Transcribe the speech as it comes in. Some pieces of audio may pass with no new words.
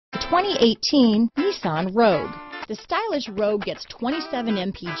2018 Nissan Rogue. The stylish Rogue gets 27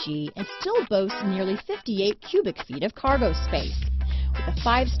 mpg and still boasts nearly 58 cubic feet of cargo space. With a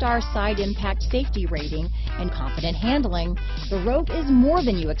 5-star side impact safety rating and confident handling, the Rogue is more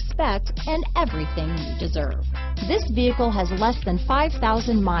than you expect and everything you deserve. This vehicle has less than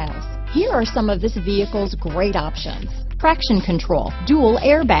 5,000 miles. Here are some of this vehicle's great options: traction control, dual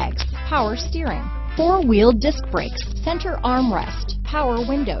airbags, power steering, 4-wheel disc brakes, center armrest, power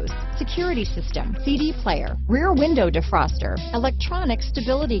windows, security system, CD player, rear window defroster, electronic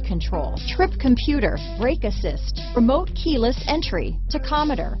stability control, trip computer, brake assist, remote keyless entry,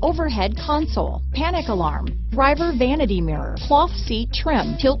 tachometer, overhead console, panic alarm, driver vanity mirror, cloth seat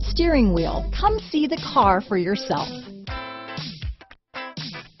trim, tilt steering wheel. Come see the car for yourself.